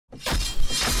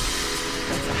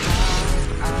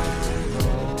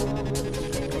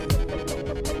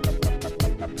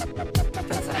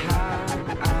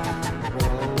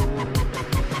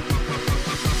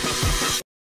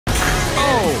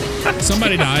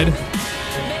Somebody died.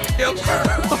 Yep.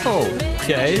 Oh,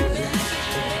 okay.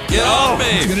 Get off me!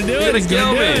 He's gonna do it. He's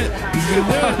gonna do it. He's gonna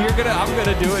do it. I'm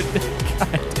gonna do it.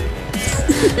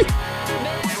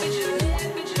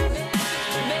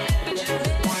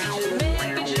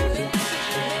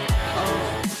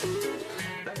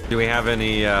 Do we have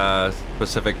any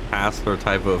specific paths or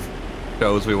type of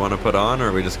shows we want to put on,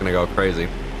 or are we just gonna go crazy?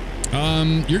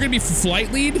 You're gonna be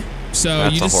flight lead, so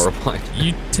That's you just a horrible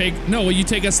idea. you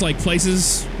take us like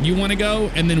places you want to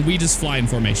go, and then we just fly in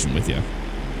formation with you.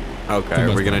 Okay,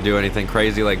 are we gonna do anything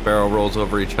crazy like barrel rolls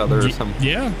over each other or something?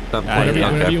 Yeah.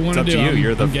 Whatever you want to do.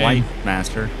 You're the flight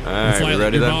master. All right, we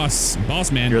ready then?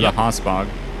 Boss man. You're the Hossbog.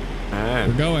 All right.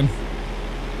 We're going.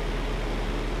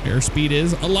 Airspeed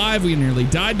is alive. We nearly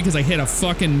died because I hit a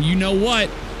fucking you-know-what.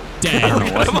 Dead.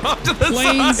 Come off to the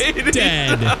Plane's side.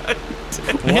 dead.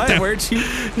 What? Where'd you?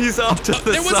 He's off to the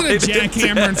side. There wasn't a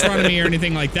jackhammer in front of me or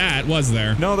anything like that, was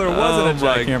there? No, there wasn't a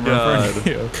jackhammer in front of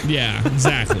you. Yeah,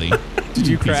 exactly. Did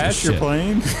you crash your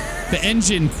plane? The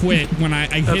engine quit when I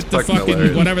hit the fucking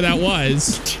hilarious. whatever that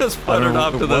was. Just fluttered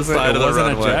off to the side of the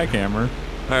runway. It wasn't a jackhammer.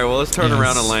 All right, well, let's turn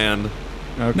around and land.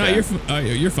 Okay. No,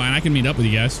 you're fine. I can meet up with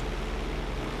you guys.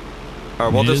 All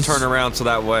right, we'll just turn around so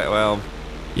that way, well...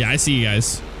 Yeah, I see you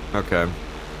guys. Okay.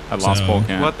 I lost pole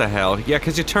cam. What the hell? Yeah,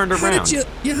 because you turned around.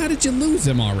 How did you lose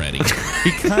him already?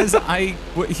 Because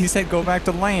he said go back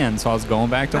to land, so I was going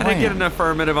back to land. I didn't get an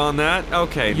affirmative on that.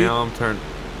 Okay, now I'm turned.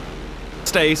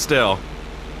 Stay still.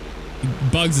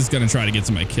 Bugs is gonna try to get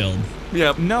somebody killed.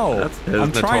 Yep. No,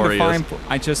 I'm trying to find.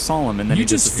 I just saw him, and then you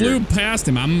just flew past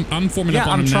him. I'm forming up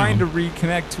on him now. I'm trying to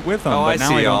reconnect with him, Oh, but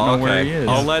now I don't know where he is.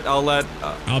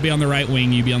 I'll be on the right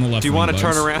wing. You be on the left. Do you want to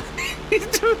turn around? He's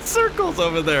doing circles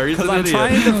over there. He's an idiot.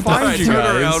 I'm trying to find you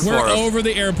guys. We're over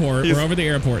the airport. We're over the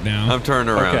airport now. I'm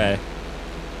turning around. Okay.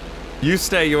 You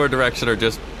stay your direction, or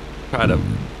just try to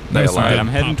stay alive. Alright, I'm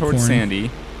heading towards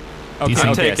Sandy. Okay,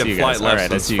 I'm taking flight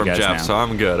lessons from Jeff, so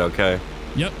I'm good. Okay.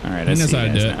 Yep. All right, I see you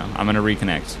guys now. I'm gonna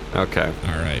reconnect. Okay.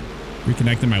 All right.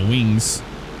 Reconnecting my wings.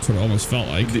 That's what it almost felt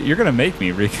like. You're gonna make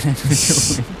me reconnect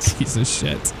with your wings. Piece of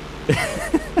shit.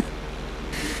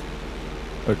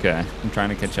 Okay, I'm trying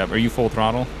to catch up. Are you full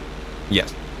throttle?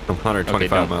 Yes. I'm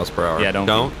 125 miles per hour. Yeah,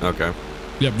 don't. Okay.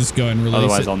 Yep, just go ahead and release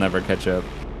Otherwise, I'll never catch up.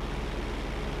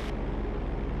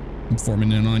 I'm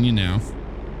forming in on you now.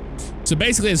 So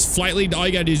basically, as flight lead, all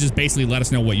you gotta do is just basically let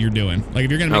us know what you're doing. Like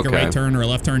if you're gonna make a right turn or a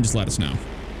left turn, just let us know.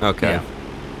 Okay. Yeah.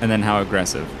 And then how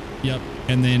aggressive? Yep.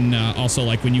 And then also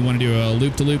like when you want to do a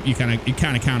loop to loop, you kind of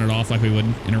count it off like we would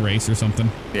in a race or something.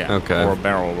 Yeah. Okay. Or a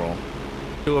barrel roll.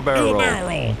 Do a barrel roll. Do a barrel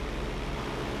roll.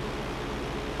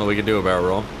 Well, we can do a barrel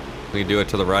roll. We can do it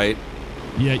to the right.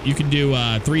 Yeah, you can do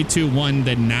 3, 2, 1.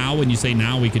 Then now, when you say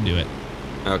now, we can do it.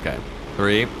 Okay.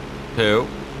 3, 2,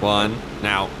 1.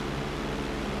 Now.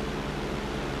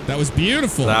 That was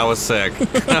beautiful. That was sick.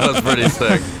 That was pretty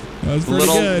sick. That was pretty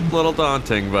good. Little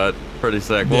daunting, but pretty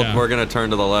sick. Yeah. We're gonna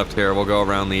turn to the left here. We'll go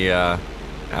around the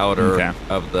outer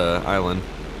of the island.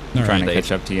 I'm trying to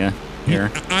catch up to you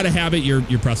here. Out of habit, you're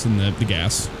pressing the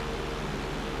gas.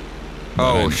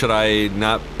 Oh, should I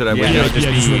not? Should I?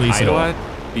 Just be release idle. it.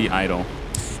 Be idle.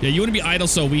 Yeah, you want to be idle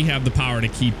so we have the power to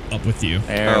keep up with you.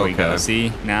 There we go.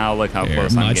 See? Now look how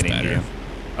close I'm getting to you.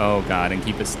 Oh, God, and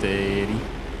keep it steady.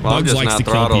 Well, I'm just not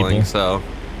throttling, so...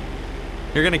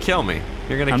 You're going to kill me.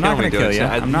 You're going to kill me, dude.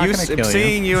 I'm not going to kill you.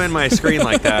 Seeing you in my screen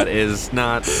like that is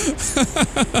not...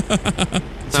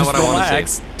 Not what I want to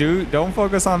see. Dude, don't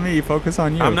focus on me. Focus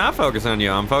on you. I'm not focusing on you.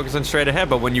 I'm focusing straight ahead.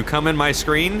 But when you come in my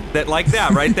screen, like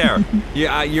that right there,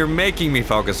 you're making me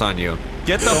focus on you.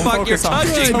 Get the fuck! You're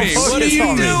touching me. What are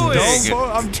you doing?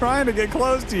 I'm trying to get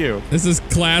close to you. This is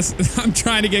class. I'm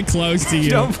trying to get close to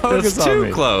you. Don't focus on me.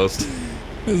 Too close.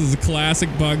 This is a classic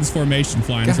Bugs formation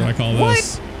flying. Is what I call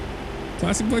this.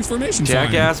 Classic Bugs formation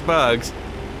flying. Jackass Bugs.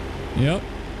 Yep.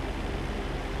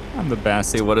 I'm the best.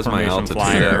 See, what is my altitude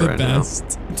flyer the right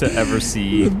best now? To ever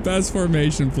see. The best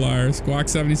formation flyer. Squawk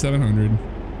 7700. All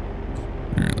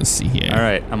right, let's see here. All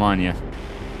right, I'm on you.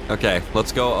 Okay,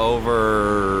 let's go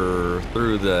over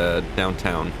through the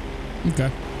downtown. Okay.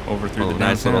 Over through the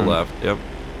nice downtown. little left. Yep.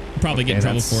 Probably get in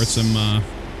trouble for some.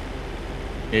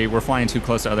 Hey, we're flying too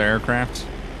close to other aircraft.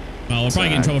 Well, we'll probably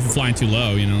get in trouble for flying too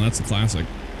low. You know, that's a classic.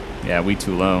 Yeah, we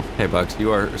too low. Hey, Bugs,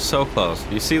 you are so close.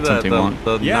 You see the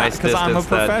nice distance I'm a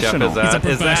professional. that Jeff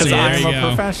is at? He's a professional. I'm a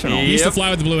professional. He used to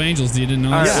fly with the Blue Angels. You didn't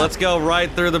know All that? right, let's go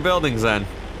right through the buildings then.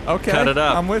 Okay. Cut it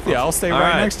up. I'm with you. I'll stay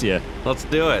right next to you. Let's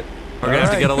do it. We're going to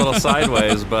have to get a little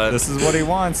sideways, but... This is what he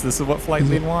wants. This is what Flight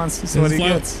Lead wants. This is what he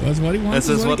gets. That's what he wants.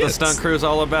 This is what the stunt crew's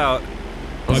all about.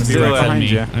 Let's be right behind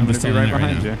you. I'm just be right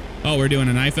behind you. Oh, we're doing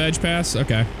a knife edge pass?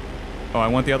 Okay. Oh, I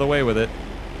went the other way with it.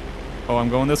 Oh, I'm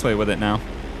going this way with it now.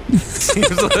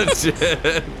 Seems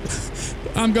legit.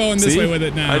 I'm going this way with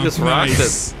it now. I just rocked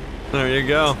it. There you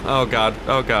go. Oh god.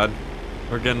 Oh god.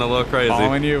 We're getting a little crazy.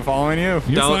 Following you.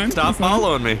 Don't stop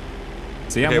following me.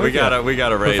 See, okay, we gotta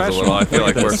raise a little. I feel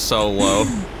like we're so low.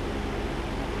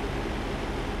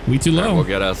 We too low. Right, we'll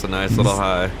get us a nice little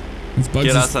high.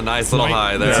 Get us a nice little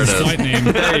high. There it is. Flight name.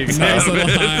 There you go. Nice little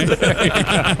high.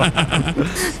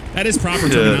 That is proper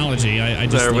terminology. I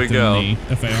just looked in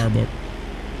the FAR book.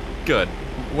 Good.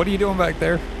 What are you doing back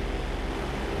there?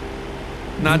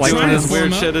 Not doing as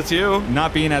weird shit as you.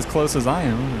 Not being as close as I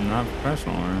am. I'm not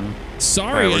professional.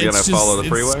 Sorry, we're gonna follow the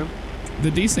freeway. The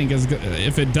desync is good.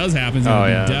 If it does happen, it's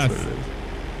gonna be death.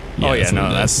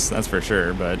 That's for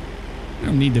sure. But I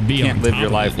don't need to be. You can't live your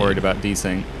life worried about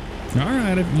desync. All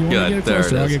right, if you want to get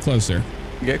closer, I'll get closer.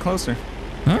 Get closer.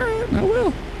 All right, I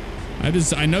will. I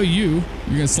know you.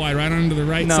 You're gonna slide right onto the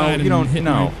right side and hit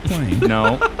my plane.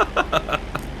 No.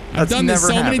 I've done this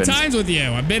so many times with you.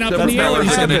 I've been up in the air. Never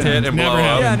happened.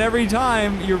 Yeah, and every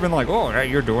time you've been like, "Oh,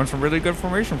 you're doing some really good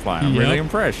formation flying. I'm really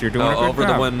impressed. You're doing a good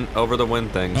job." Over the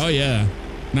wind things. Oh yeah,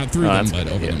 not through them, but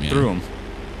over them. Yeah. Through them.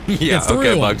 Yeah.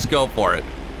 Okay, Bugs, go for it.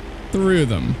 Through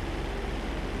them.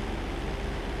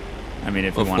 I mean,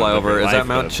 if you want to fly over, is that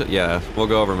Mount? Yeah, we'll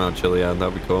go over Mount Chiliad.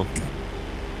 That'd be cool.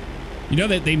 You know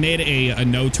that they made a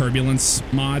no turbulence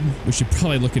mod? We should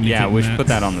probably look into Yeah, we should put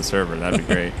that on the server. That'd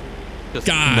be great. Just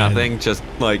nothing, just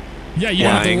like yeah, you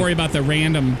don't have to worry about the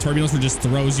random turbulence that just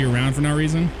throws you around for no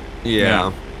reason.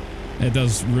 Yeah. It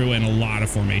does ruin a lot of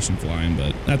formation flying,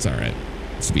 but that's all right.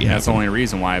 That's the only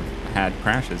reason why I've had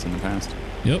crashes in the past.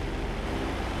 Yep.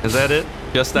 Is that it?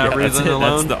 Just that reason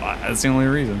alone? That's the only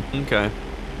reason. Okay.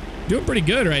 Doing pretty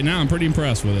good right now. I'm pretty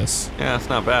impressed with this. Yeah, it's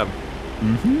not bad.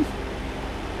 Mm-hmm.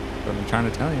 What I'm trying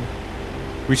to tell you.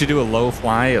 We should do a low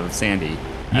fly of Sandy.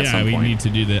 Yeah, we need to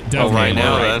do that. Definitely. Right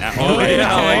now,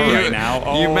 right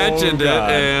now. You mentioned it,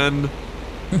 and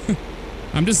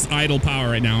I'm just idle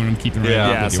power right now, and I'm keeping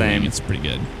same. It's pretty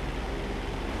good.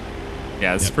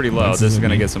 Yeah, it's pretty low. This is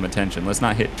gonna get some attention. Let's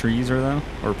not hit trees or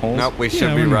poles. Nope, we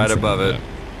should be right above it.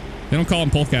 They don't call them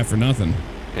polecat for nothing.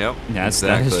 Yep. Yeah,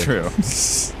 that is true.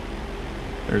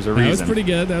 There's a reason. That was pretty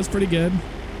good. That was pretty good.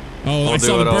 Oh, I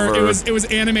saw the bird. It was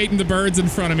animating the birds in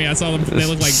front of me. I saw them. They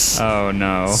look like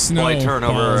snow Flight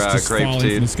turnover just falling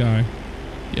from the sky.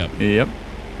 Yep. We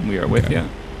are with you.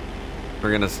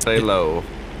 We're gonna stay low.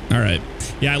 All right.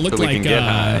 Yeah, it looked like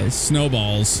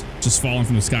snowballs just falling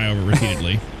from the sky over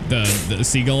repeatedly. the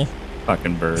seagull.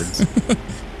 Fucking birds. We're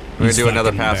gonna do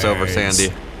another pass over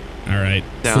Sandy. All right.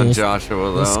 Down Joshua though.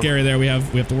 A little scary there. We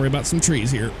have to worry about some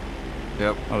trees here.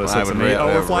 Yep. Oh,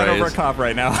 we're flying over a cop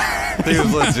right now.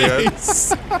 Seems legit.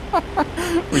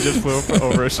 We just flew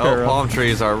over a sheriff. Oh, palm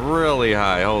trees are really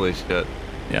high. Holy shit.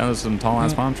 Yeah, there's some tall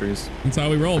ass palm trees. That's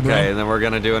how we roll, bro. Okay, and then we're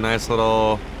gonna do a nice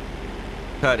little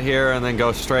cut here, and then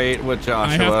go straight with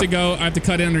Joshua. I have to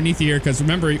cut in underneath here because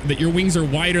remember that your wings are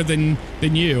wider than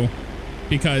you,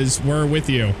 because we're with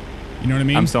you. You know what I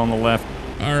mean? I'm still on the left.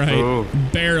 All right. Ooh.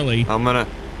 Barely. I want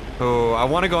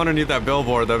to go underneath that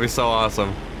billboard. That'd be so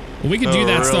awesome. Well, we could do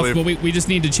that stuff, but we just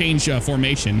need to change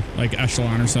formation, like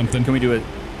echelon or something. Can we do it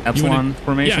epsilon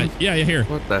formation? Yeah, here.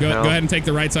 What the hell? Go ahead and take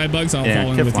the right side, Bugs. I'll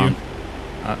follow in with you.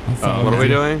 What are we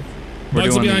doing?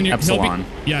 Bugs will be on your epsilon.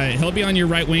 He'll be on your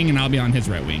right wing, and I'll be on his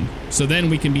right wing. So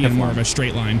then we can be in more of a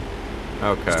straight line.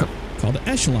 Okay. It's called the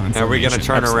echelon formation. Are we going to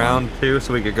turn around, too,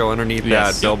 so we could go underneath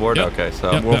that billboard? Yep. Okay,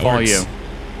 so we'll follow you.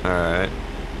 All right.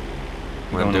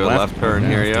 I'm going to do a left turn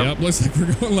here, Yep, looks like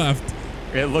we're going left.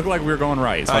 It looked like we were going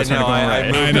right. So I moved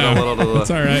it a little to the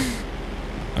It's all right.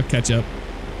 I'll catch up.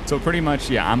 So pretty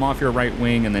much, I'm off your right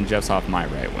wing, and then Jeff's off my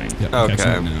right wing. Yep,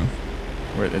 okay. Now.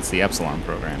 It's the epsilon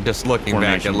program. Just looking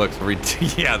back, it looks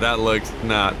yeah, that looks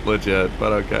not legit,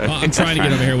 but okay. Well, I'm trying to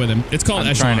get over here with him. It's called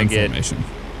echelon formation.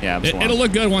 Yeah, it'll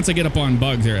look good once I get up on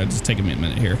Bugs here. It'll just take me a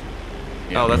minute here.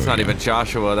 Yeah, that's not even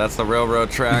Joshua. That's the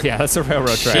railroad track. Yeah, that's the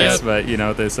railroad tracks, but you know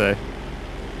what they say.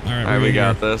 All right, we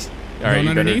got this. All right,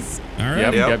 underneath. All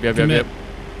right. Yep.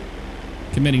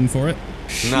 Committing for it.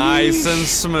 Nice and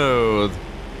smooth.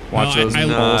 Watch those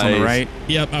poles on the right.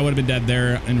 Yep, I would have been dead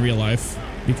there in real life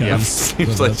because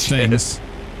of the things.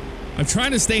 I'm trying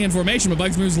to stay in formation, but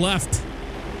Bugs moves left.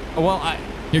 Well,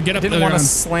 Here, get up didn't want to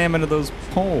slam into those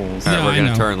poles. All right, we're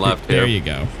gonna turn left here. There you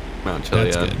go. Mount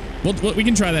Chiliad. That's good. We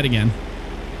can try that again.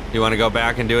 You want to go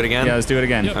back and do it again? Yeah, let's do it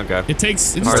again. Yep. Okay. It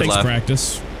just takes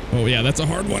practice. Oh yeah, that's a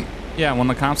hard one. Yeah, when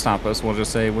the cops stop us, we'll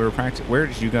just say we were practicing. Where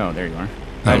did you go? There you are.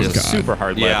 That was super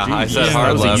hard left. Yeah, I said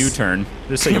hard left. That was a U-turn.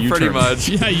 Just say U-turn. Pretty much.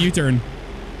 Yeah, U-turn.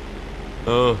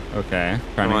 Oh. Okay.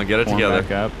 Come on, get it together.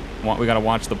 Back up. We got to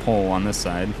watch the pole on this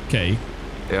side. Okay.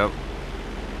 Yep.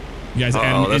 You guys,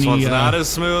 this one's not as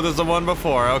smooth as the one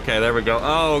before. Okay, there we go.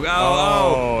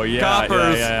 Oh, yeah,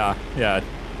 coppers. Yeah.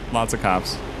 Lots of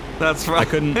cops. That's right. I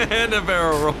couldn't. And a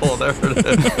barrel roll. There it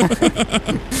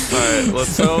is. All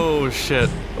right, oh shit.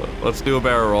 Let's do a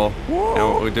barrel roll.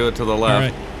 And we do it to the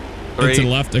left. All right. 3, to the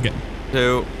left. Okay.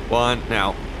 2, 1,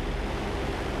 now.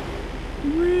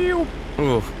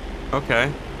 Oof.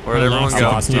 Okay. Where'd everyone go?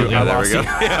 Lost you. There we go.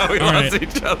 Yeah, we lost right.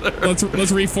 each other.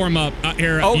 Let's reform up.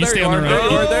 Here, Oh, you there stay you on are. the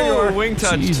right. There you are. Wing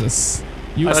touch. Jesus.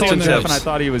 You I stay saw on the Jeff right. and I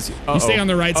thought he was. You stay on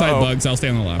the right side, Bugs. I'll stay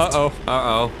on the left.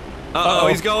 Uh-oh,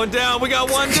 he's going down. We got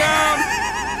one down.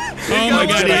 Oh my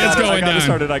God, he is going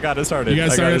down. I got it started. You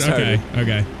guys started?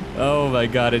 Okay. Oh my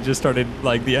God, it just started,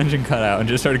 like, the engine cut out and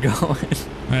just started going.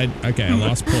 Okay, I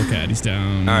lost Polecat. He's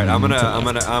down. All right,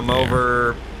 I'm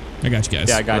over. I got you guys.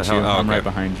 Yeah, I got you. I'm okay. right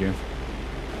behind you.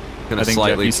 Gonna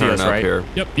slightly Jeff, you turn see us, up right? here.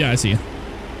 Yep, yeah, I see you.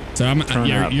 So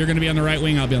you're gonna be on the right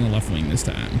wing, I'll be on the left wing this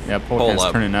time. Yeah,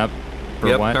 Polecat's turning up.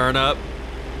 For what? Turn up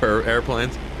for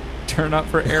airplanes. Turn up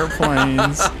for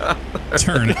airplanes.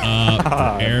 Turn up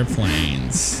for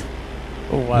airplanes.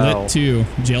 Oh, wow. Lit 2,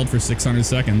 jailed for 600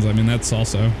 seconds. I mean, that's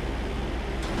also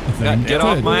a thing. Get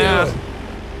off my ass.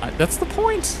 That's the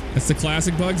point. That's the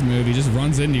classic Bugs move. He just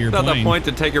runs into your Not plane. the point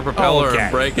to take your propeller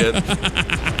and break it.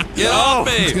 Get off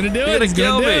me! He's gonna do it. He's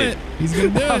gonna kill me. He's gonna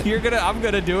do it. I'm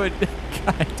gonna do it.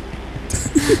 God.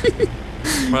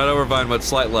 Right over Vinewood,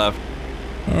 slight left.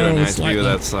 Get a nice view of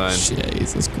that sign.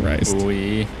 Jesus Christ.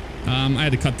 Ooh. I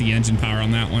had to cut the engine power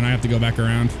on that one. I have to go back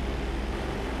around.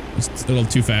 It's a little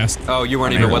too fast. Oh, you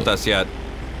weren't even with us yet.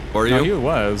 Were you? No, he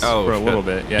was for a little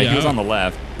bit. Yeah, he was on the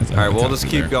left. All right, we'll just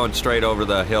keep going straight over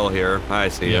the hill here. I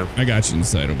see you. I got you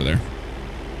inside over there.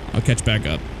 I'll catch back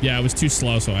up. Yeah, I was too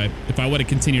slow, so if I would have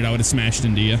continued, I would have smashed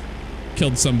into you.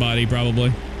 Killed somebody,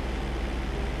 probably.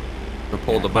 Or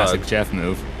pulled the bug. Classic Jeff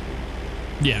move.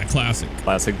 Yeah, classic.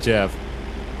 Classic Jeff.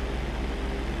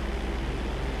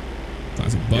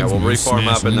 Classic Bugs. Yeah, we'll move, reform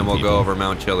up and then we'll people. go over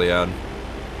Mount Chiliad.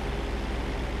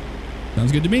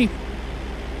 Sounds good to me.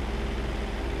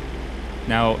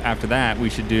 Now, after that, we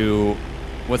should do,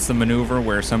 what's the maneuver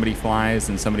where somebody flies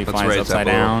and somebody flies upside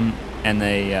down and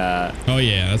they oh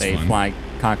yeah, that's they fun. fly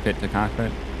cockpit to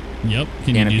cockpit? Yep.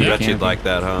 Can you do that? Bet you'd like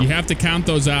that, huh? You have to count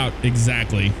those out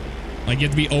exactly. Like you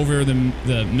have to be over the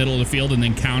middle of the field and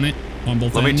then count it on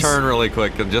both ends. Let me turn really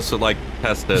quick and just to like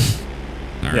test it.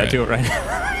 Yeah, do it right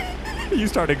now. You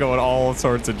started going all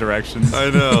sorts of directions. I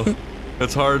know.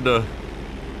 It's hard to.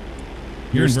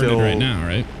 You're inverted still right now,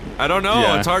 right? I don't know.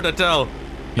 Yeah. It's hard to tell.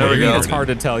 Yeah, There we go. It's hard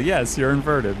to tell. Yes, you're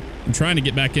inverted. I'm trying to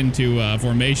get back into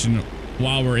formation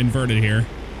while we're inverted here.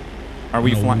 Are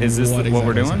we flying? Is this what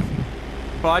we're doing?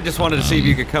 Well, I just wanted to see if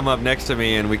you could come up next to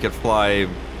me and we could fly.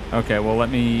 Okay, well, let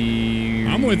me.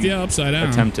 I'm with you upside down.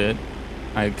 Attempt it.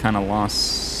 I kind of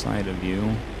lost sight of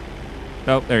you.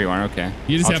 Oh, there you are. Okay.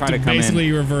 You just have to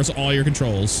basically reverse all your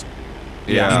controls.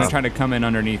 Yeah, I'm gonna try to come in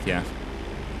underneath you.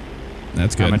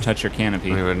 That's good. I'm gonna touch your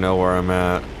canopy. I don't even know where I'm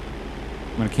at.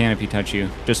 I'm gonna canopy touch you.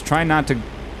 Just try not to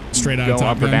straight out go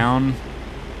top up or down,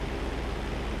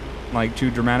 like too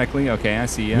dramatically. Okay, I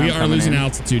see you. We are losing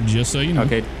altitude, just so you know.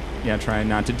 Okay, yeah. Try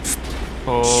not to.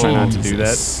 Oh, try not to do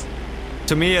that.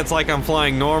 To me, it's like I'm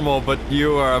flying normal, but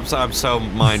you are. I'm so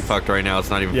mind fucked right now. It's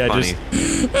not even funny.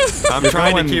 I'm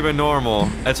trying to keep it normal.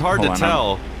 It's hard to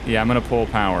tell. I'm gonna pull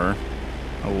power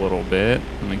a little bit.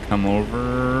 Let me come over.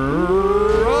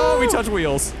 Oh, we touch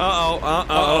wheels. Uh oh.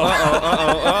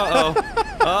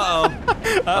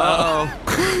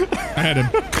 I had him.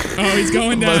 Oh, he's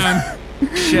going down.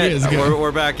 Shit,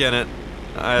 we're back in it.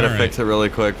 I had to fix it really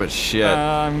quick, but shit.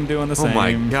 I'm doing the same. Oh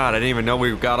my god, I didn't even know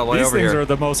we got all the way over here. These things are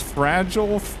the most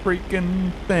fragile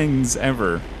freaking things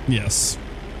ever. Yes.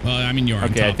 Well, I mean, you're on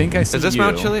top. I think I see Is this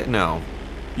Mount Chiliad? No.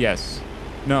 Yes.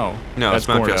 No. No, it's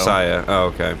Mount Josiah. Oh,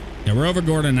 okay. Yeah, we're over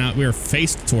Gordon now. We're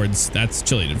faced towards, that's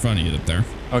Chiliad in front of you up there.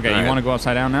 Okay, you want to go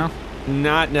upside down now?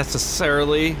 Not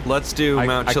necessarily. Let's do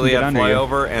Mount Chiliad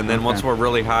flyover, and then once we're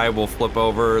really high, we'll flip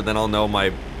over. Then I'll know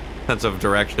my sense of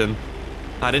direction.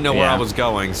 I didn't know where I was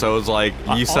going, so it was like,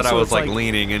 you said I was like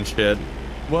leaning and shit.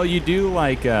 Well, you do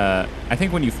like, I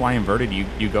think when you fly inverted,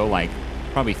 you go like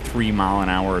probably 3 miles an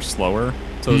hour slower.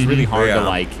 So it's really hard to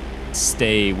like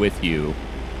stay with you.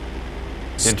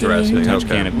 Interesting.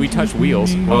 Okay. We touch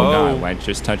wheels. Oh god, I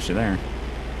just touched you there.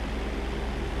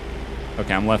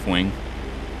 Okay, I'm left wing.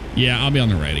 Yeah, I'll be on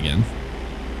the right again.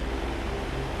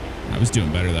 I was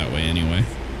doing better that way anyway.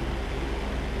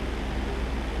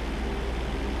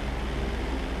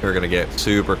 We're gonna get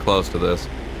super close to this.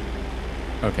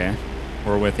 Okay,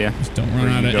 we're with you. Just don't run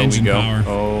out of engine power.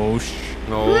 Oh,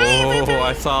 Oh,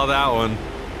 I saw that one.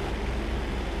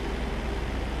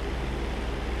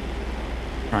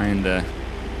 trying to.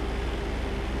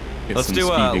 Let's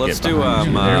do altitude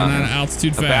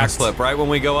a fast. backflip. Right when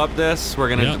we go up this, we're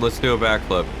gonna let's do a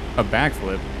backflip. A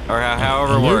backflip. Or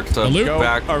however it works. So loop.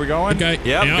 Back. Are we going? Okay.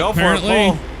 Yep, go for it, pull.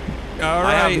 All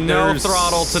right, I have no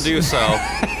throttle to do so.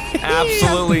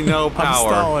 Absolutely no power.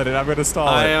 I'm stalling it. I'm gonna stall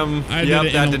it. I am.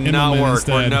 That did not work.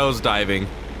 Instead. We're nose diving.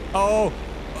 Oh.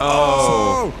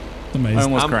 Amazing. I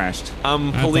almost crashed.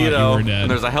 I'm Polito,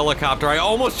 and there's a helicopter. I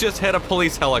almost just hit a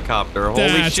police helicopter.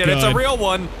 Holy shit, it's a real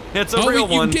one. It's a real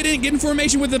one. Get in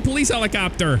formation with the police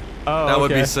helicopter. Oh, that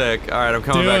would be sick. All right, I'm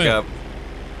coming back up.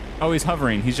 Oh, he's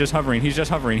hovering. He's just hovering. He's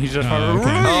just hovering. He's just hovering.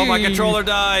 Okay. Oh, my controller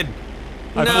died.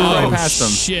 I flew right past him.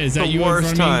 Shit, is that you in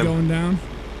front of me going down?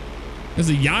 There's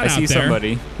a yacht out there. I see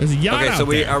somebody. There's a yacht out there.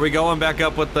 Okay, so are we going back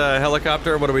up with the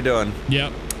helicopter? What are we doing?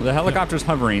 Yep. The helicopter's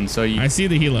hovering, so you... I see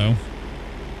the helo.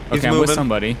 Okay, I'm with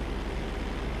somebody.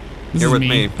 This is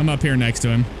me. I'm up here next to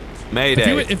him.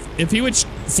 Mayday. If he would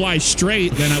fly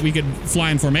straight, then we could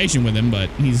fly in formation with him, but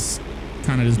he's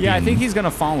kind of just I think he's going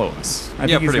to follow us. I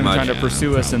think he's going to try to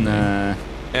pursue us in the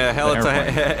it's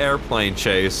an airplane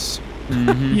chase.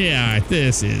 Mm-hmm. Yeah,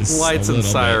 this is lights and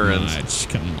sirens. Much.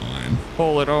 Come on.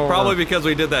 Pull it over. Probably because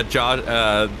we did that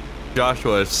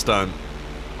Joshua stunt.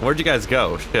 Where'd you guys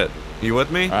go? Shit. You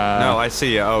with me? No, I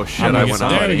see you. Oh shit, I went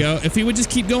on. There we go. If he would just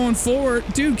keep going forward,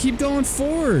 dude, keep going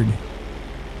forward.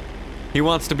 He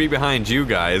wants to be behind you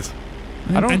guys.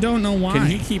 I don't know why. Can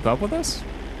he keep up with us?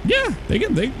 Yeah, they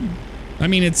can. I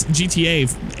mean, it's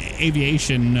GTA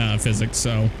aviation physics,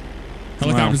 so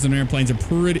helicopters and airplanes are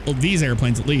pretty. Well, these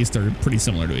airplanes, at least, are pretty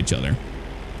similar to each other.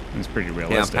 It's pretty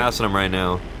realistic. Yeah, I'm passing them right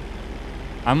now.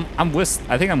 I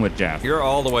think I'm with Jeff. You're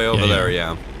all the way over there.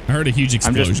 Yeah. I heard a huge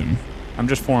explosion. I'm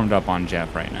just formed up on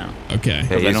Jeff right now. Okay.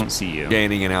 Because I don't see you.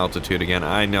 Gaining in altitude again.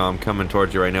 I know I'm coming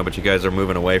towards you right now, but you guys are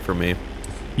moving away from me.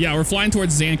 Yeah, we're flying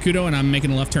towards Zancudo, and I'm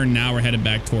making a left turn now. We're headed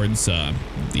back towards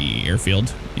the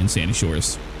airfield in Sandy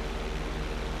Shores.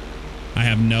 I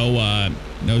have no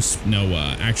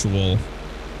actual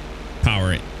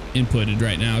power inputted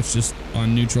right now. It's just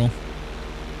on neutral.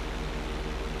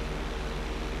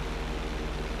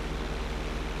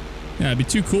 Yeah, it'd be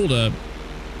too cool to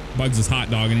Bugs his hot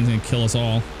dog and he's gonna kill us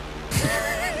all.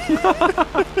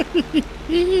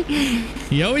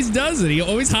 He always does it. He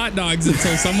always hot dogs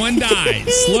until someone dies.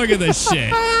 Look at this shit.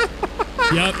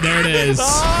 Yep, there it is.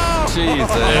 Oh, Jesus.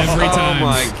 Every time. Oh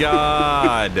my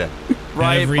God.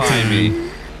 Right Every by time.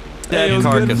 me. Dead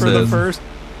carcasses. For the first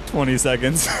 20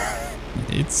 seconds.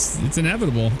 It's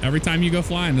inevitable. Every time you go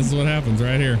flying, this is what happens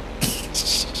right here.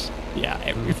 Yeah,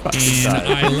 every fucking time.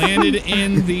 And I landed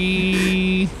in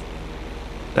the...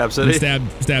 Stab City?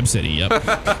 Stab City, yep.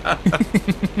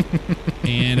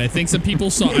 And I think some people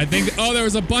saw... there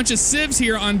was a bunch of civs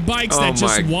here on bikes that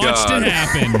just watched it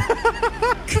happen.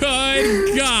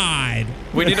 Good God.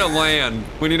 We need to land.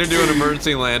 We need to do an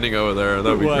emergency landing over there.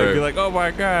 That'd be great. Be like, oh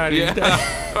my God.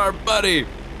 Yeah, our buddy.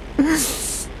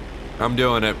 I'm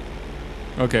doing it.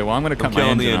 Okay, well, I'm going to cut my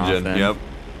engine off then. Yep.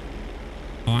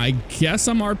 I guess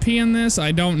I'm RPing this.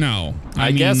 I don't know.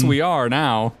 I guess we are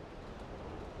now.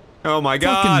 Oh my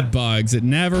God. Fucking Bugs. It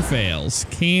never fails.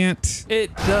 Can't.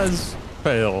 It does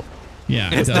fail.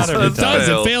 Yeah, it does. It does.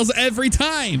 It fails every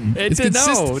time.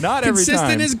 No, not every time.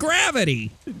 Consistent as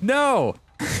gravity. No.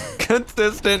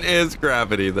 Consistent is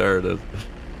gravity. There it is.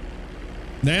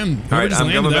 Damn. All right,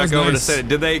 I'm coming back over to say,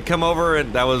 did they come over?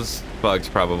 And that was Bugs,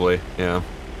 probably. Yeah.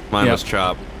 Mine was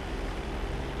Chop.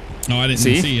 Oh, I didn't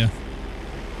see you.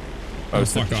 Oh,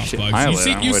 fuck off, Bugs.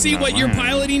 You see what your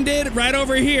piloting did right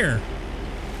over here.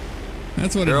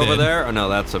 That's what it did. Over there? Oh, no,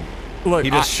 that's a... Look, he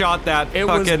just shot that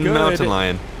fucking mountain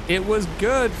lion. It was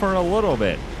good for a little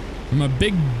bit. I'm a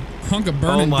big hunk of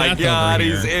burning death over here. Oh my God,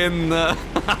 he's in the...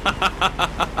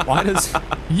 Why does...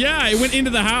 Yeah, it went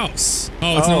into the house.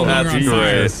 Oh, it's no longer on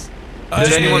fire.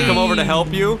 Did anyone come over to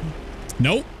help you?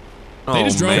 Nope. They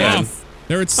just drove off.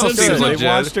 They were they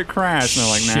watched it crash and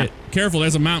they're like, nah. Shit. Careful,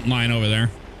 there's a mountain lion over there.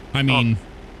 I mean...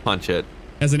 punch it.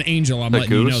 As an angel, I'm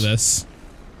letting you know this.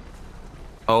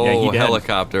 Oh,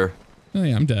 helicopter. Oh,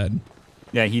 yeah, I'm dead.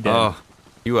 Yeah, he did. Oh,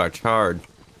 you are charred.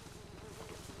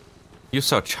 You're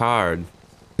so charred.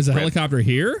 Is a helicopter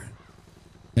here?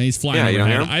 And he's flying over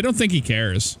here. I don't think he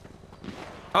cares.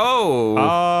 Oh.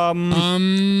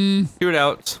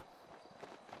 Shootouts.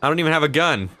 I don't even have a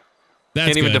gun.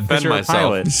 Can't even defend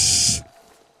myself.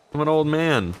 I'm an old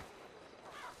man.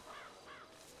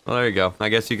 Well, there you go. I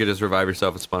guess you could just revive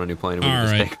yourself and spawn a new plane and we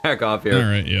can just take back off here. All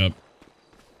right, yep.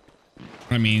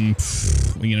 I mean,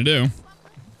 what are you gonna do? I'm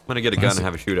gonna get a gun and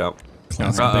have a shootout.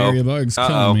 Classic Bay Area Bugs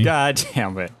killing me. God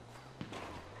damn it.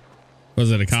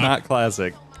 Was it a cop? It's not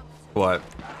classic. What?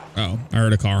 Oh, I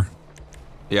heard a car.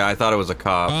 Yeah, I thought it was a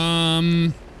cop.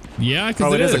 Yeah,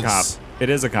 because it is a cop. It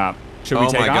is a cop. Should we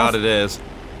take off? Oh my god, it is.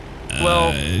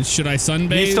 Well, should I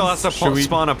sunbathe? He still has to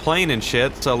spawn a plane and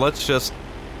shit, so let's just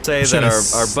say that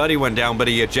our buddy went down, but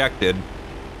he ejected.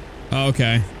 Oh,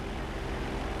 okay.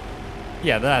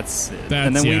 Yeah, that's it.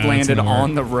 And then we landed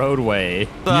on the roadway.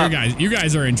 You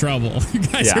guys are in trouble. You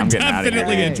guys are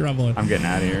definitely in trouble. I'm getting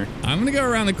out of here. I'm gonna go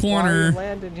around the corner. Why are you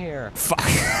landing here? Fuck.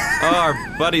 Oh,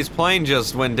 our buddy's plane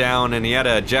just went down and he had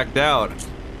to eject out.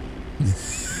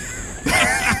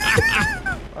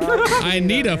 I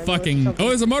need a fucking... Oh,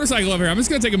 there's a motorcycle over here. I'm just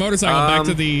gonna take a motorcycle back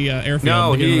to the airfield.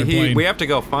 No, we have to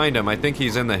go find him. I think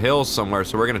he's in the hills somewhere,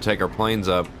 so we're gonna take our planes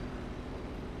up.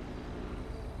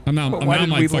 Why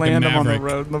did we land him on the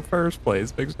road in the first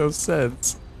place? Makes no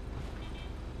sense.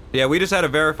 Yeah, we just had to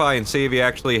verify and see if he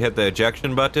actually hit the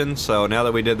ejection button, so now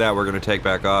that we did that, we're gonna take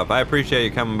back off. I appreciate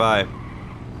you coming by.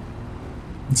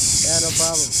 Yeah, no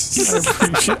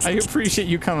problem. I appreciate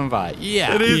you coming by.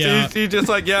 Yeah. He's just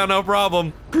like, yeah, no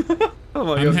problem.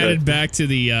 I'm headed back to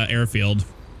the airfield.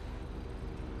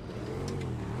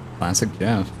 Classic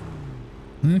Jeff.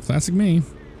 Classic me.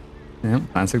 Yep,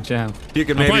 classic Jeff. If you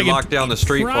could maybe lock down the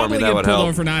street for me, that would help.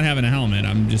 Over for not having a helmet.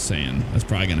 I'm just saying. That's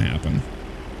probably going to happen.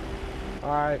 All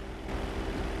right.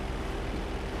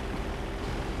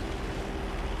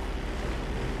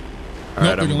 All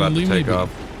right, I'm about to take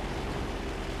off.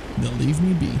 They'll leave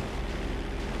me be.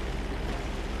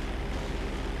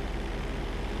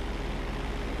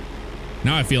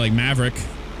 Now I feel like Maverick.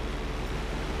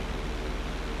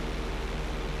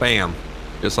 Bam.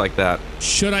 Just like that.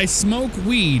 Should I smoke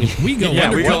weed? We go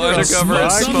yeah, we go undercover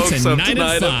and smoke some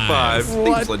tonight at 5.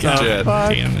 What the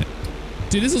fuck? Damn it.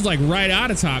 Dude, this is like right out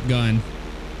of Top Gun.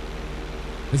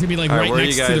 It's gonna be like right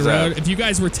next to the road. If you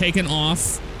guys were taking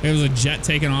off, there was a jet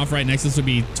taking off right next to this would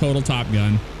be total Top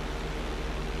Gun.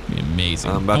 It'd be amazing.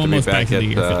 I'm about to be back at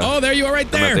the airfield. Oh, there you are right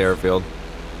there. I'm at the airfield.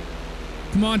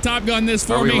 Come on, Top Gun this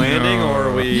for me. Are we landing or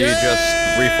are we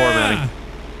just reformatting?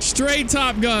 Straight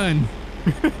Top Gun.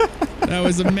 That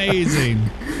was amazing.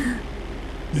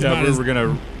 Yeah, we're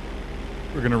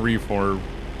gonna reform.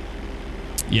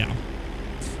 Yeah.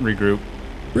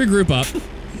 Regroup up.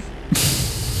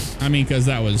 I mean, because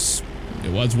it was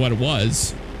what it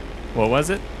was. What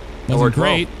was it? Wasn't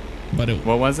great, but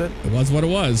what was it? It was what it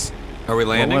was. Are we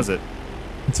landing? What was it?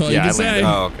 That's all you can say.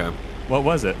 Oh, okay. What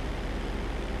was it?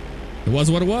 It was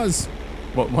what it was.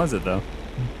 What was it though?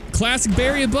 Classic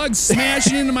Barry and Bugs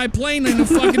smashing into my plane in a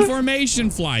fucking formation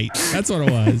flight. That's what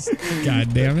it was.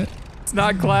 God damn it. It's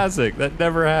not classic. That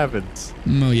never happens.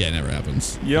 Oh yeah, it never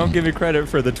happens. You don't give me credit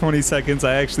for the 20 seconds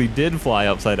I actually did fly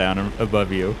upside down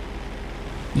above you.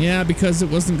 Yeah, because it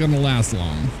wasn't going to last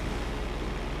long.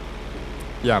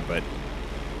 Yeah, but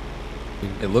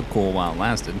it looked cool while it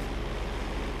lasted.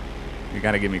 You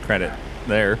gotta give me credit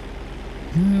there.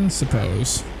 I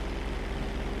suppose.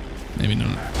 Maybe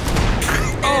not.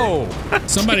 Oh!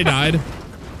 Somebody died.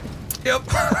 Yep.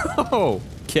 Oh,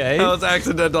 okay. I was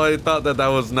accidental. I thought that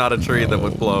was not a tree that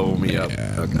would blow me up.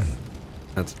 Okay.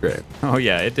 That's great. Oh,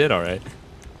 yeah, it did all right.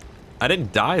 I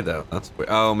didn't die, though. That's weird.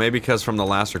 Oh, maybe because from the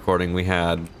last recording we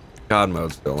had God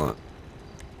mode still on.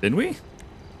 Did we? I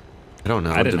don't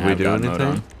know. I didn't Did we have do God anything?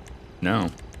 Mode on. No.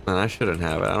 Man, I shouldn't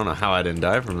have it. I don't know how I didn't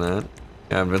die from that.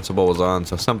 Yeah, Invincible was on,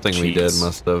 so something we did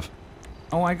must have.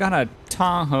 Oh, I got a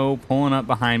Tahoe pulling up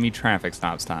behind me traffic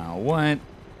stop style. What?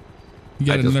 You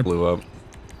got I just blew up.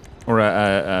 Or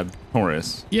a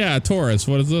Taurus. Yeah, a Taurus.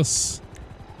 What is this?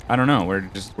 I don't know.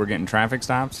 We're getting traffic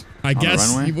stops. I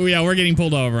guess. Yeah, we're getting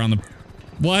pulled over on the.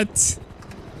 What?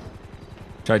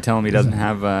 Should I tell him he doesn't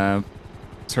have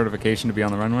certification to be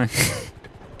on the runway?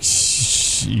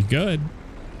 You could.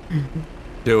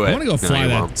 Do it. I want to go fly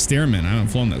that Stearman. I haven't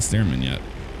flown that Stearman yet.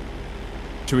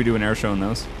 Should we do an air show in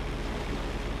those?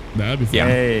 That'd be fun. Yeah.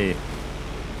 Hey.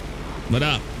 Lit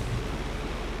up.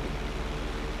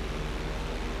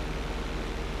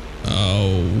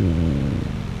 Oh.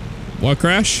 What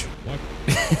crash?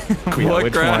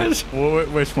 What crash?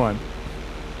 Which one?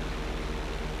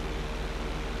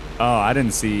 Oh, I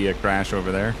didn't see a crash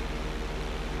over there.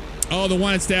 Oh, the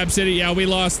one at Stab City. Yeah, we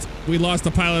lost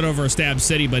the pilot over Stab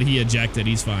City, but he ejected.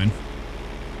 He's fine.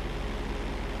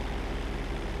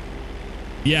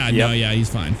 Yeah, yep. No, yeah, he's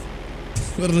fine.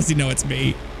 Little does he know it's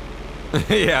me.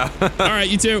 Yeah. All right,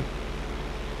 you two.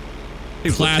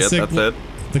 He's classic. Legit, that's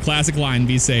it. The classic line,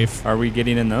 be safe. Are we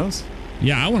getting in those?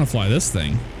 Yeah, I want to fly this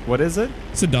thing. What is it?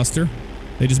 It's a Duster.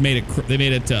 They just made it. They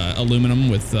made it aluminum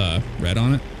with red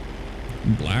on it,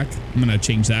 and black. I'm gonna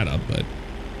change that up, but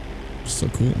it's so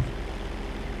cool.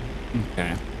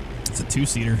 Okay. It's a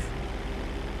 2-seater.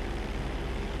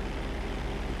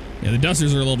 Yeah, the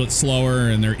Dusters are a little bit slower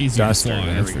and they're easier to fly,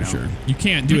 that's for sure. You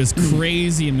can't do as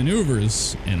crazy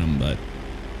maneuvers in them, but...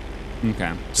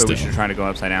 Okay, so we should try to go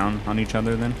upside down on each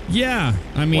other then? Yeah,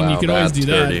 I mean, you could always do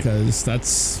that because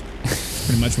that's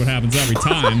pretty much what happens every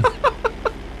time.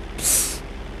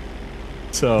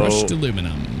 So... Brushed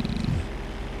aluminum.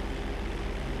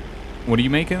 What are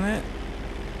you making it?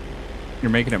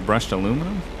 You're making it brushed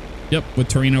aluminum? Yep, with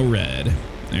Torino red.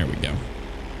 There we go.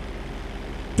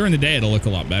 During the day, it'll look a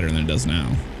lot better than it does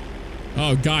now.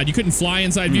 Oh, God, you couldn't fly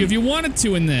inside view if you wanted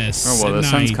to in this. Oh, well, the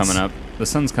sun's coming up. The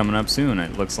sun's coming up soon,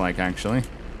 it looks like, actually.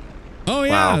 Oh,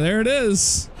 yeah, there it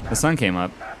is. The sun came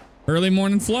up. Early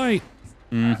morning flight.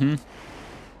 Mm-hmm.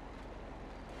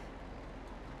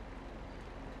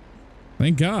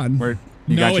 Thank God.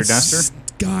 You got your duster?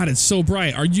 God, it's so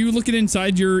bright. Are you looking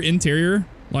inside your interior?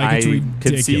 Like, it's ridiculous. I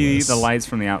could see the lights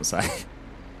from the outside.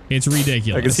 It's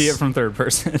ridiculous. I could see it from third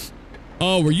person.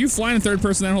 Oh, were you flying in third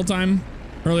person that whole time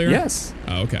earlier? Yes.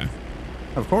 Oh, okay.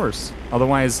 Of course.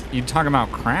 Otherwise, you'd talk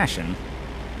about crashing.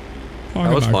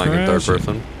 I was flying in third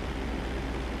person.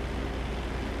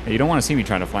 You don't want to see me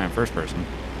try to fly in first person.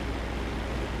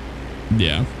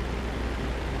 Yeah.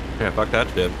 Yeah, fuck that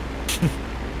shit.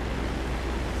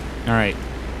 All right.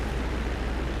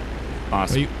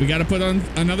 Awesome. We got to put on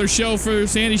another show for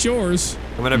Sandy Shores.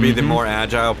 I'm going to be the more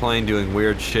agile plane doing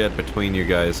weird shit between you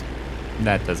guys.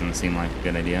 That doesn't seem like a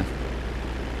good idea.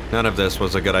 None of this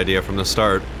was a good idea from the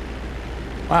start.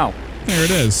 Wow. There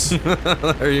it is.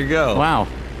 There you go. Wow.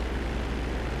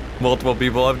 Multiple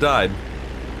people have died.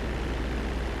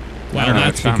 Well,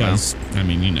 that's because, I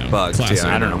mean, you know, bugs. classic,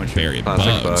 Yeah, I don't know what bury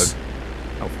bugs.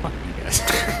 Oh, fuck you guys.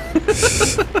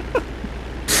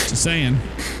 Just saying.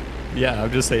 Yeah,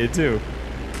 I'm just saying too.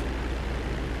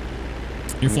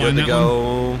 You're flying that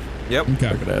one? Yep.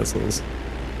 Okay. Look at assholes.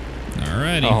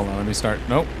 Alrighty. Oh, hold on, let me start.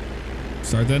 Nope.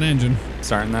 Start that engine.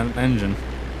 Starting that engine.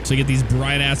 So you get these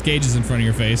bright ass gauges in front of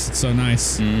your face. It's so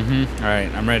nice. Mm-hmm. All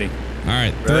right, I'm ready. All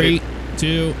right, 3,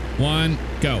 2, 1,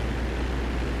 go.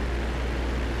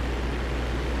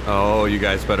 Oh, you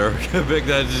guys better pick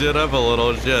that shit up a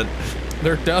little. Shit.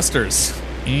 They're dusters.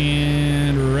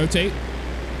 And rotate.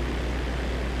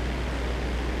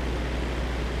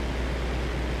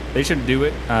 They should do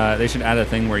it. They should add a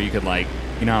thing where you could, like,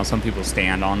 you know how some people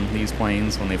stand on these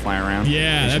planes when they fly around?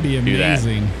 Yeah, that'd be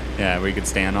amazing. Yeah, where you could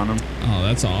stand on them. Oh,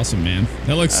 that's awesome, man.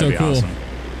 That looks so cool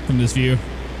from this view.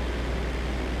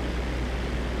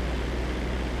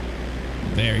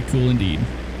 Very cool indeed.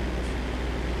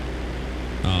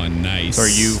 Oh, nice. So are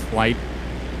you flight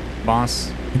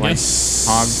boss? Flight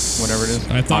hog, whatever it is?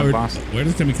 I thought we're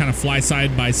just going to be kind of fly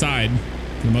side by side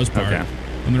for the most part. Okay.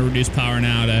 I'm going to reduce power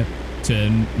now to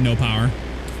no power.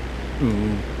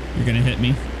 Ooh. You're going to hit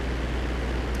me.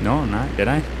 No, I'm not. Did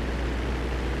I?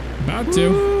 About to.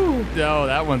 Ooh. No,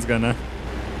 that one's gonna.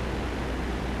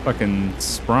 Fucking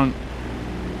sprunk.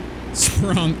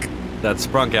 Sprunk. That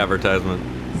sprunk advertisement.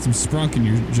 Get some sprunk in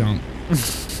your junk.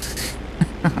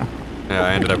 Yeah,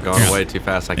 I ended up going way too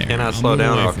fast. I cannot slow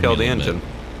down or I'll kill the engine.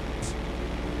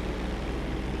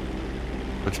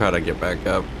 I'll try to get back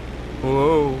up.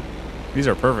 Whoa. These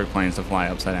are perfect planes to fly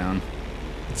upside down.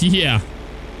 Yeah.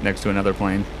 Next to another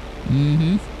plane.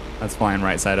 Mm-hmm. That's flying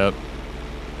right side up.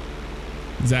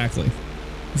 Exactly.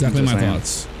 Exactly my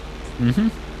thoughts. Mm-hmm.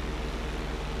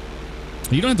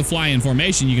 You don't have to fly in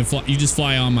formation. You can fly. You just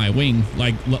fly on my wing,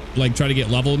 like try to get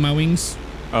level with my wings.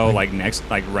 Oh, like next,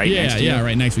 like right next to you? Yeah,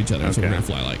 right next to each other. That's what we're gonna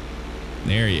fly like.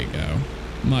 There you go.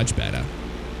 Much better.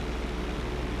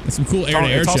 That's some cool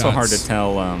air-to-air shots. It's also hard to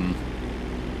tell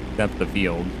depth of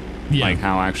field. Yeah. Like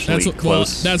how actually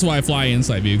close. Well, that's why I fly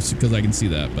inside view, because I can see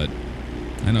that, but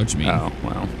I know what you mean. Oh,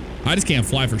 well. I just can't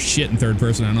fly for shit in third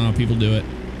person. I don't know how people do it.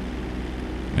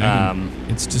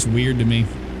 It's just weird to me.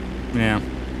 Yeah.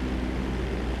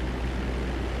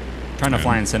 Trying to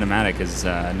fly in cinematic is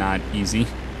not easy.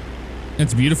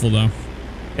 It's beautiful, though.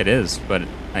 It is, but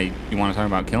you want to talk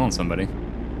about killing somebody.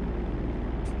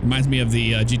 Reminds me of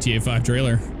the GTA 5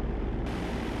 trailer.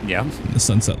 Yeah. In the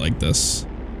sunset like this.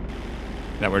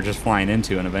 That we're just flying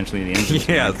into, and eventually the engine's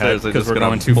gonna cut because we're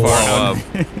going too far up.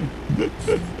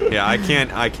 Yeah,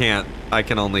 I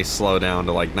can only slow down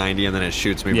to like 90, and then it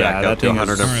shoots me back up to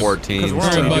 114. Because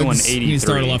we're only doing 83. You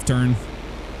start a left turn.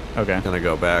 Okay. Gonna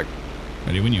go back.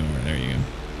 Ready when you are. There you go.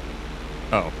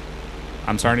 Oh,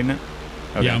 I'm starting it.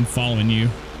 Okay. Yeah, I'm following you.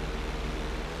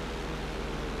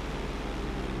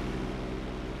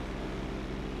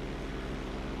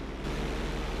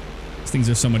 Things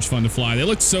are so much fun to fly. They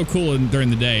look so cool during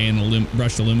the day in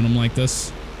brushed aluminum like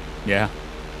this. Yeah.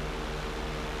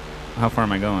 How far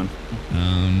am I going?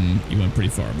 You went pretty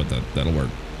far, but that'll work.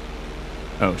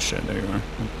 Oh shit! There you are.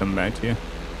 I'm coming back to you.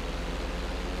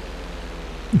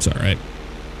 It's all right.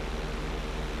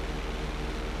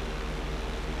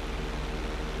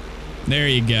 There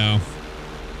you go.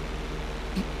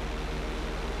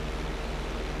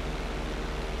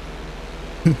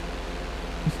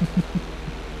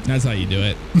 That's how you do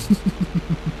it.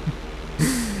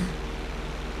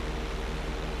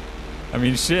 I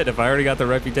mean, shit, if I already got the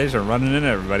reputation of running into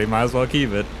everybody, might as well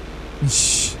keep it.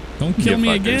 Shh, don't kill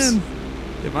me again.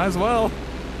 You might as well.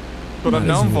 That's what I'm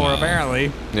known for,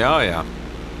 apparently. Yeah, oh, yeah.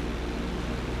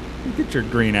 Get your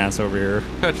green ass over here.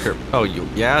 Oh,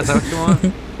 yeah, is that what you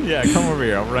want? Yeah, come over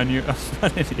here. I'll run you. I'll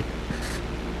run into you.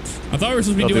 I thought we were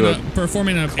supposed to be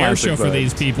performing an air show for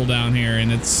these people down here,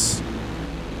 and it's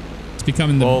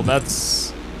becoming the... Well,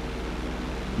 that's...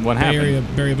 What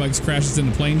happened? Barry Bugs crashes in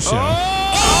the plane show.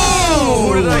 Oh!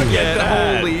 Where did I get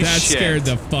that? Holy shit. That scared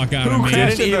the fuck out of me. I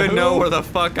didn't even know where the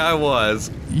fuck I was.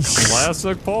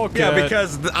 Classic polecat. Yeah,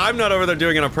 because I'm not over there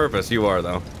doing it on purpose. You are,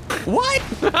 though. What?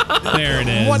 There it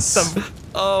is. What the...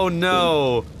 Oh,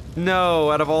 no.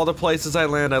 No, out of all the places I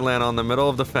land on the middle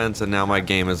of the fence, and now my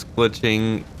game is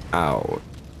glitching out.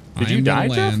 Did you die,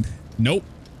 Jeff? Nope.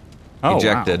 Oh,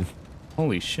 ejected. Wow.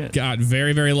 Holy shit. Got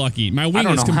very, very lucky. My wing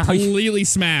is completely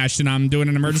smashed, and I'm doing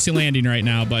an emergency landing right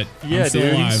now, but I'm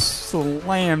still alive. He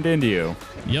slammed into you.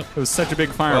 Yep. It was such a big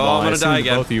fireball. I'm gonna die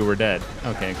again. Both of you were dead.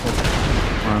 Okay, cool.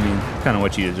 Well, I mean, kind of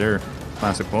what you deserve.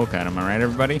 Classic polecat. Am I right,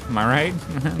 everybody? Am I right?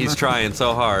 He's trying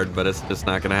so hard, but it's just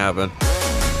not gonna happen.